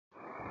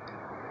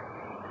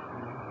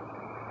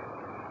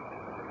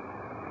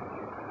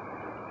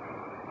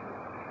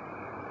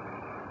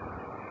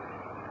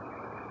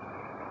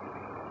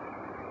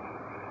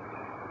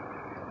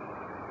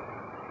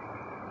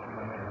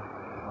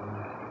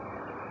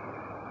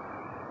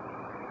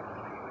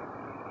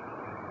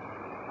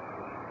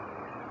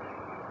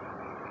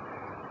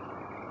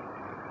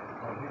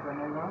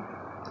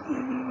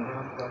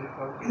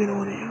इधर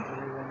हो रही है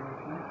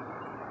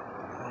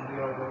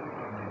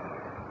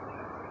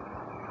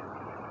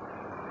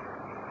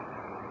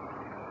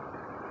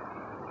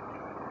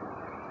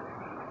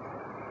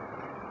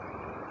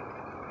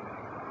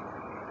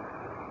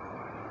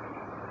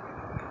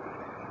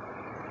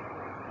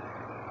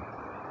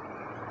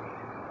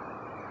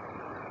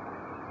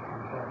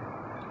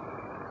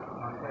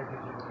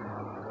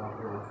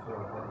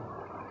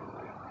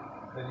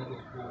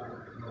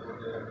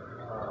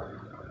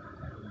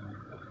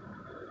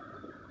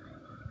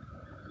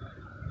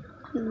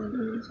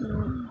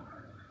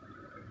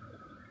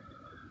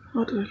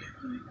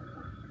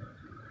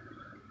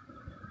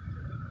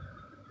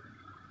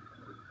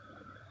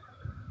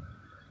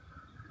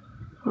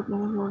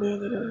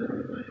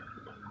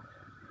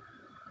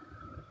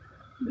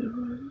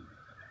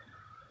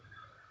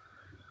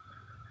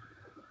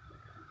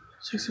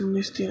Section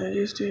listing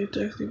register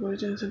tax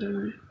deposit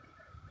center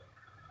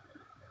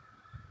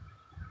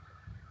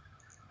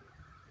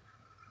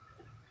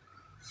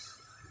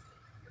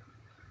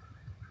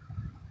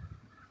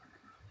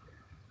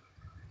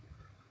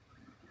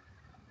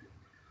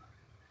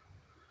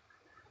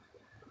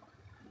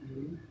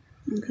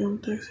income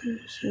tax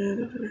share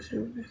the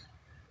receive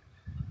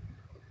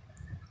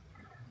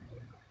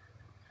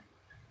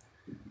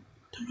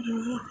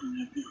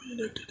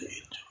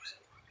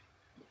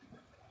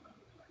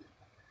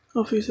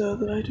officer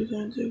the right to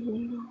sign check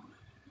will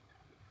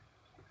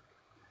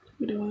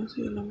we want to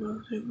see a number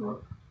of check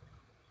work.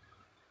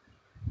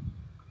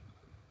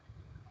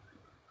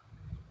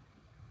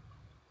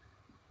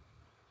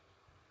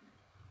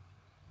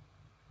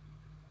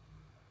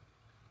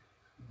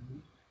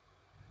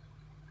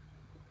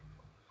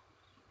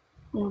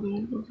 All the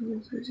inputs are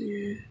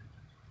CGA.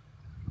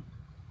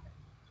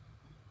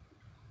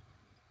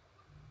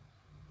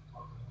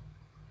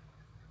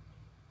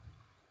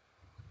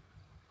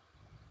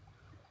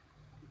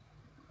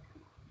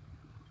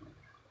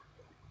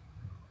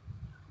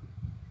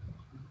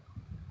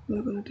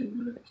 We're going to take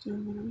minutes to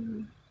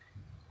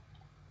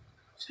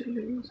sell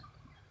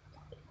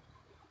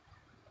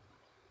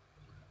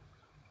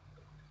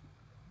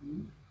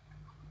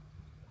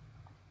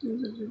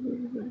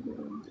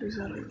monthly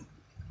salary.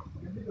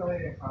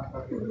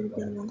 You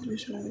can monthly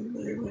showing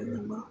the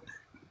number.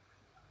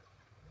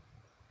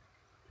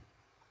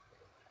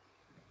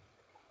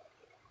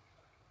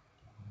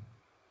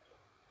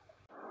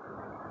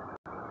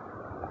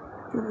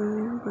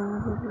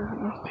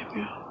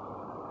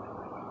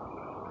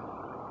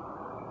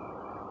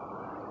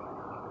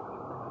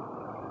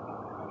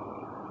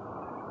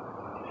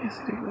 Yes,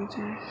 it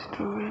is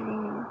to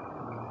will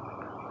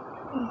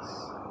us.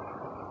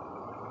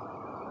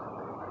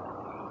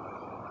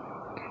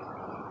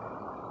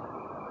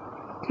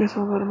 Case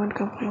of government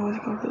company was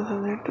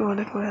considered to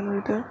audit for annual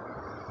return.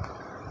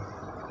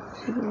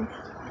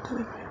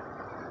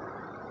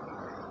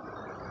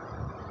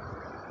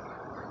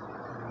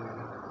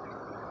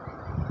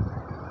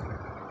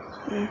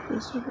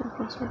 First of all,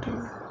 password.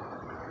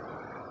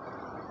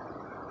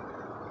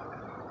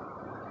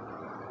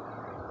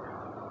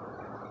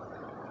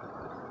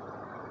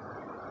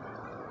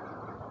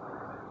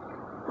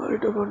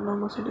 Audit about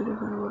number city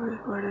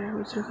different Friday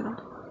which second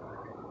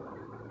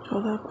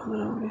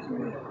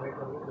 14-15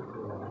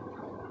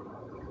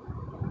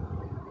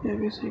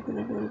 ABC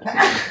connected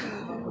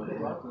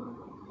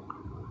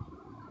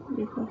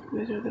the first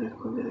place of the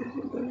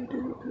responsibility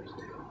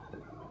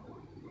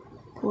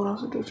for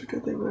us to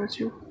take the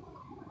virtue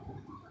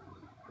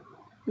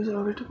is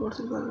audit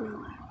person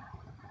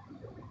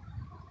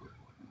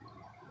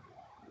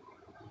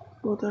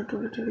both are to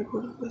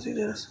report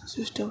procedures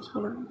systems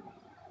followed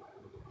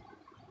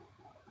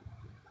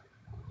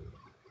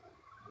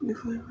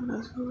define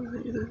as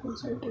either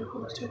concept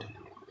or state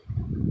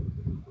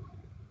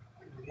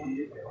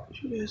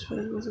should as far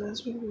as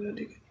aspect we are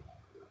taken.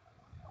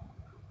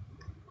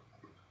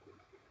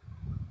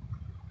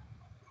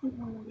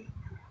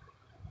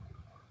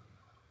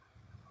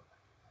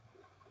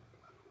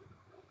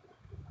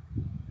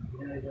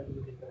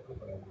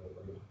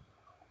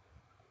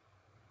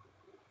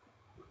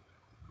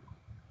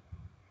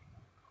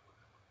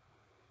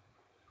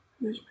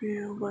 Which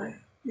pay by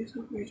piece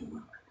of wage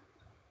mark.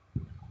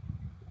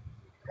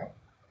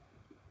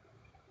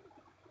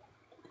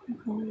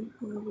 Information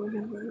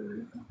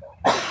by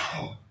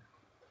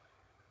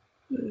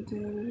they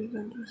are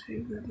reason to say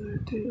that the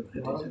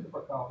authorities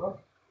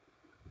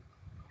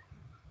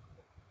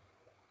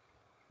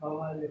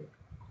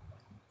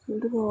so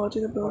to go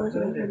watching the progress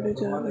of the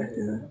channel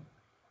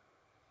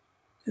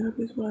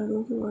therapies for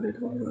those who are it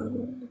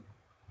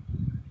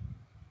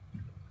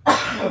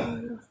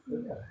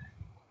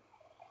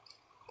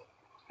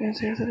and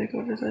says the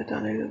recorders are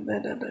done in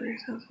that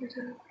directions which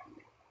are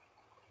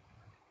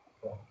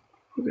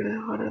who get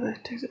a harder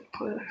that takes it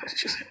for the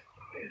exercise.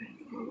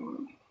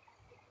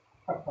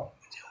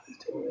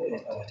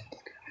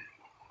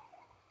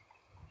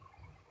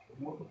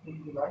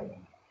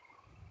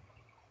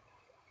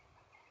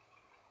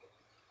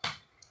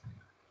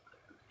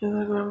 If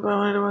the current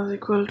parameter was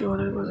equal to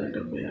 100%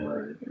 of the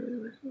average,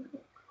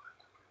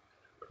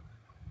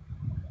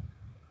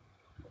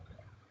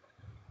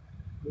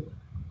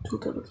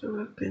 two-thirds of the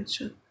work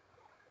pension.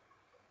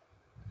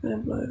 The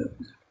employer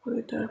for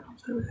retired from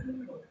service.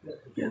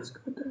 Yes,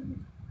 good.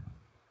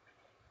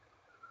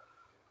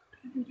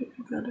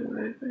 Granted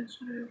right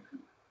pension.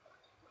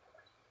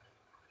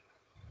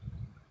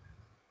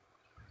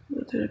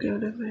 The therapy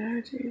of the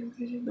variety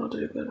is not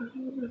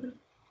required.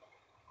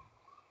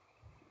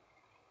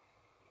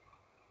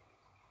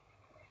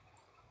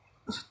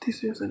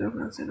 This is a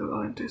reference and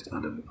all interest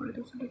under the point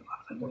of the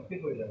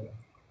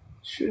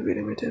should be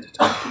limited to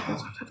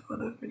consulted for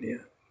the video.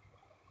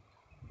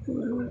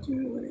 More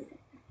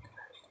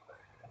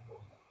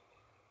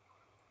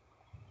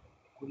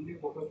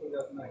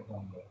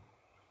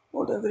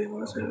than 3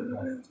 months of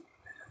reference.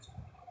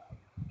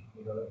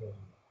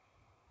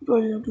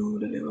 Project to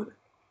deliver.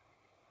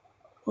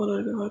 All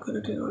are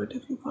connected or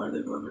if you find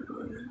the government.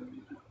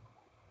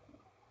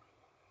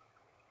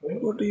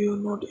 What do you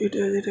not it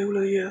as a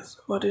regular? Yes.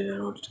 What is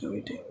an audit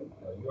committee?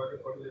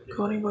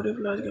 Calling body of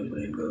large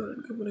company and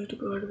government companies to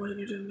provide much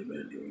needed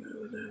independent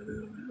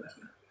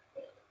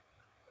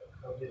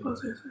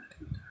process.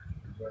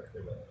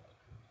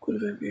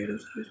 Qualified period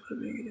of service for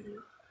being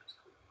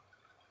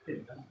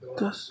in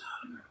thus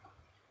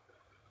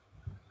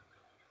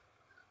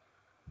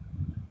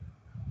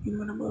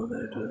even above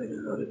that in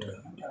an audit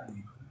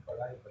committee.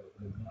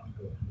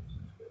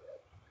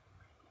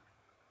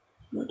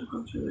 Not a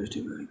function of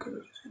estimate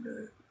committees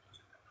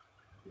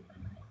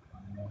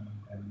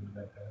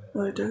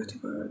or a tax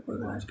department for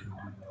the large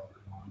company.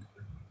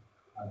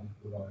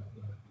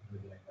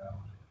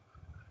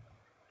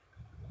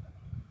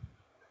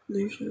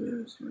 Leave should be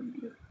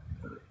estimated.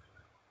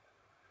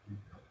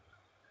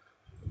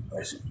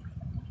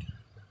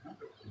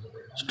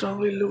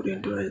 Strongly looked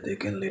into as they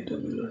can lead to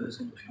losses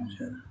in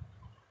future.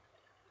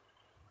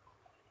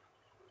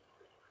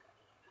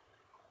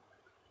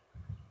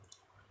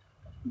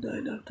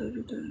 Died after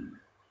retirement.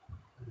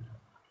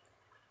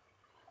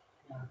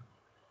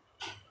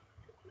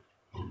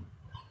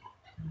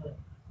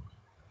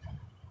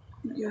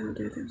 It gave a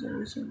death in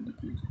service and the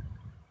pension.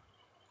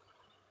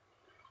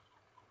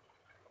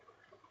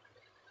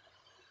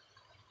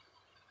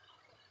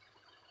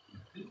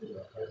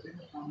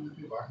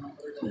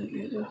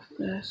 Segregate of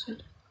the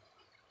asset.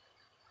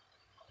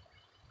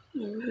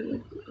 Level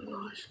of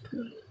large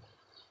pool.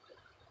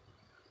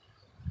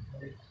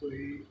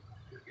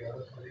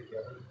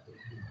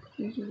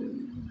 Which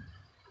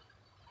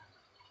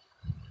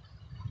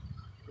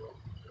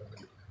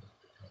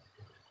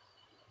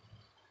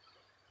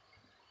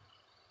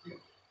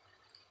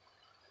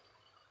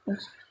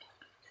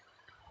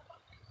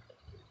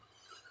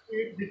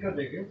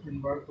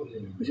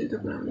is the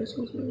primary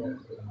source of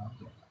wealth.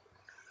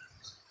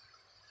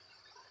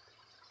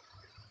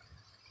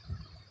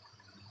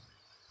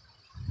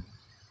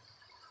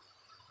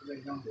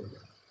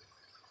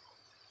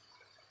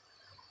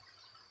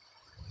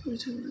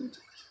 Which is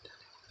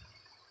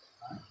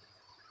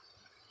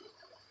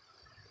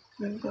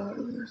when power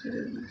of the asset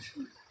is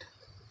mentioned.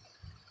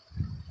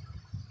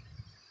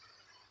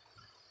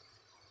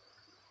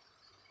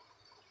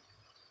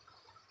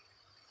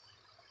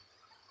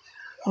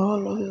 All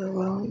losses are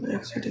bound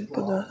exceeding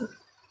Padasa.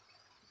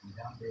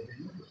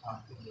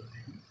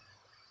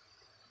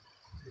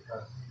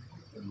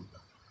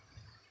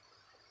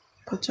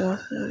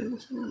 Pachas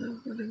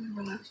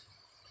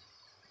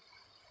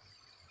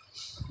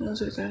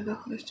as a kind of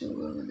honesty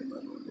government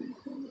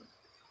department.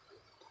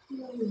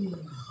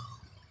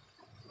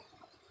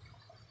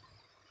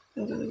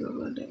 After the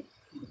government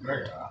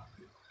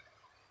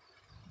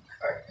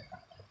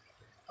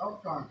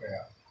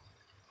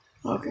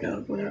after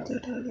our project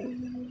that had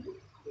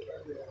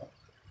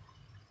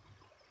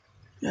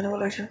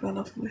annual action plan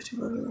of honesty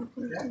government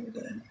project with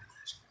the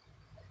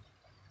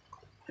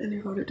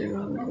any quality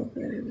government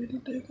company will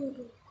take out.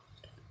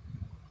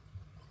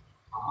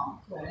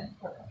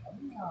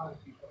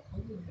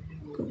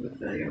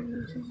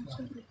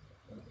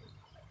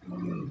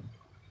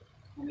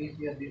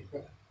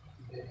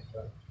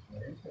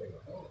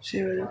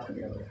 She was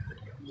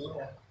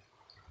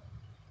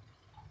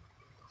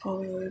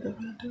following away the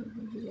phantom,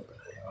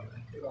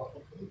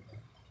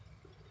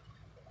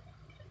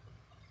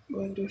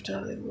 going to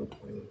start and go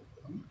to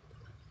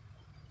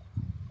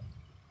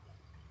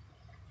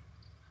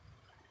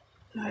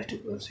I had to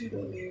proceed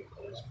only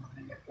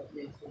corresponding.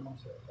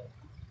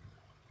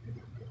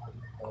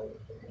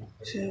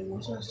 Share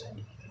motions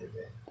and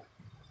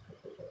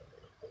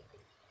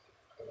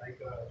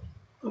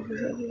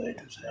officer the right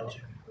to sign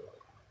check.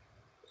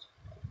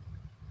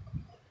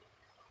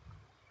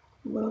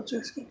 Number of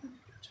checks can be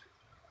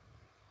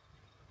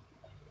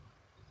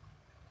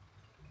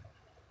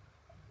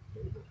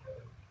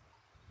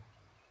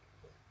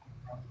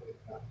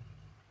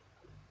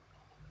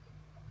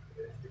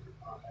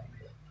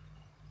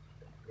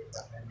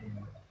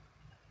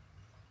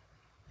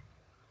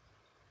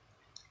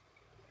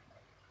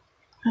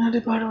and the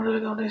department of the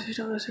accounting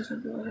system, the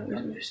system because of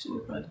which we still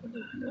department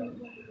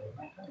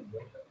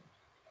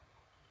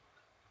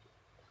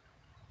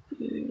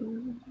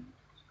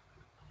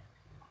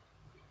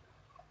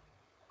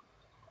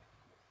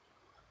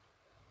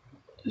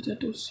Data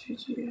to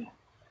CGA.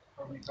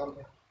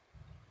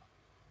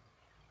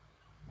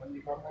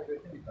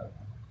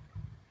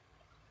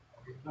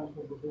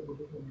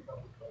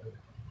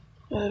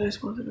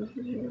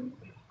 Responsibility.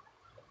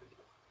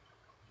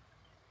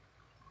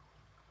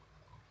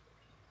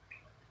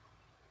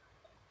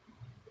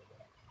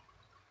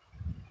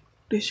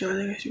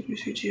 Discharging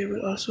CGA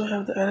will also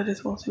have the added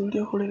responsibility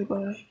of holding the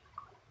primary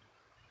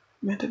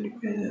method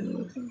equation and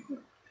everything.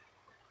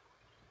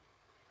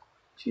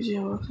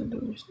 CGA works in the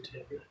list.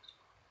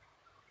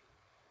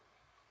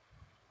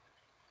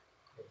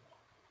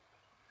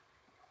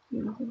 To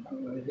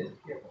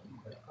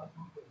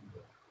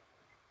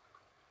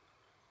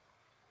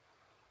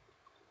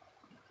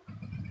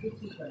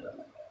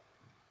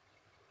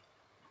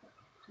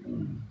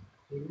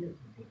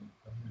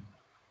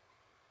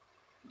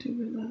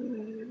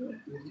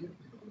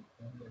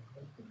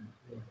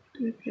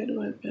be paid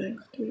by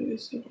banks to be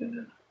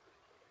disciplined.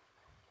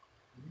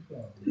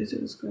 This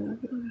is going to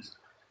be honest.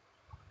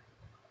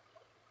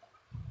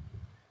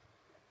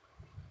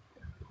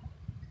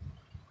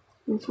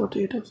 Rule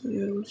 48 of the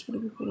year rules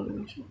should be followed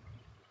in issue.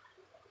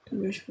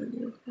 To issue a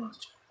year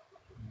last.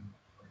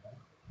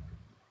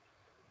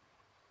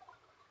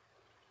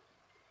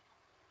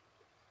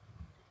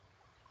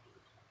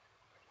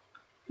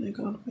 I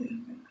can't pay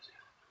any.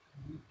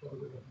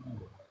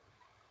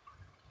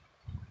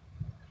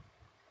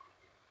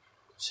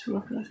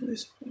 Several financial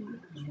discipline.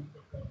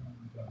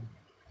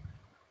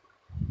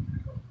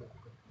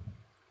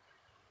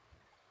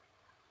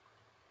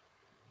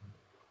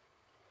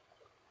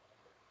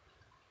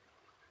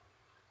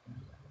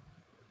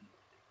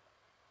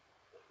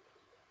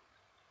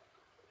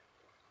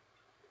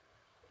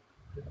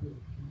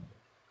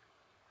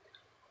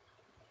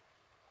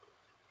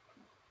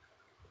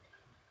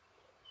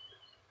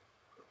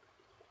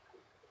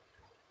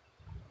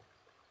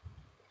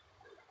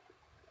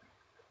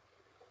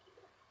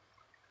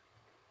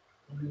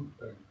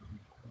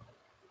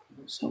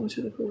 So much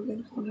of the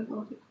program for the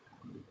body.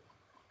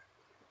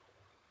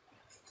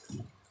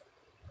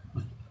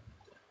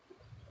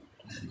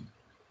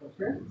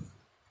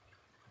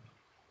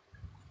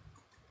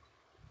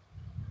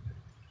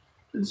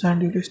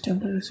 Signed duty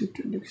stamped and received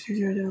 26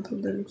 years and author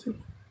that looks up.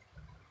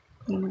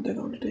 Government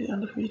account it is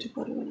under which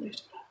department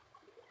list.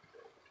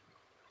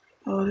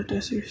 Our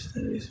test is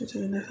the research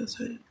and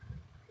exercise.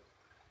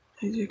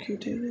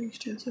 Executive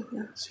instance of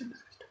an system.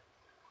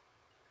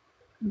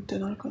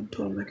 Internal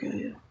control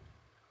mechanism.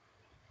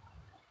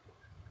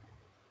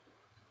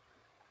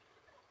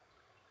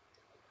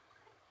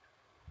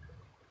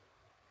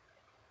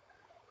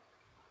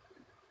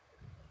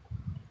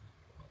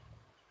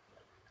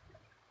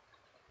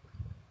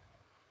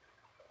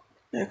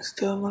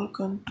 External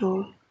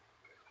control.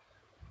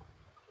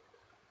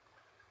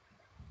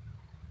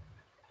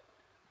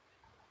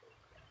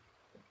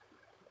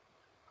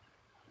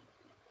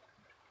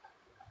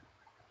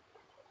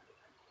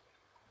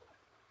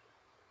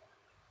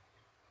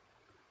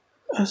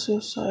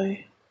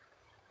 SSI.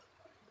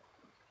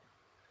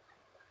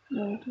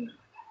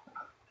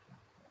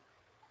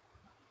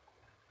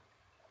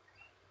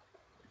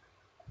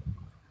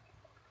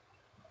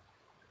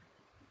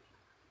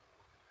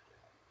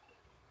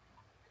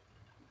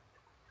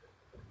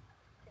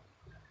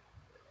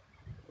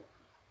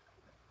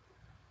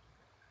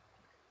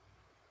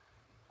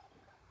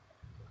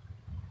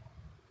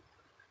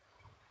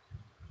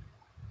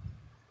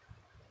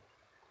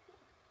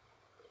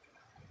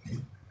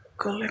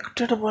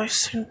 Collected by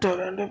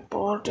center and a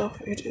part of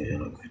it is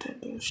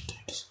allocated to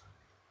states.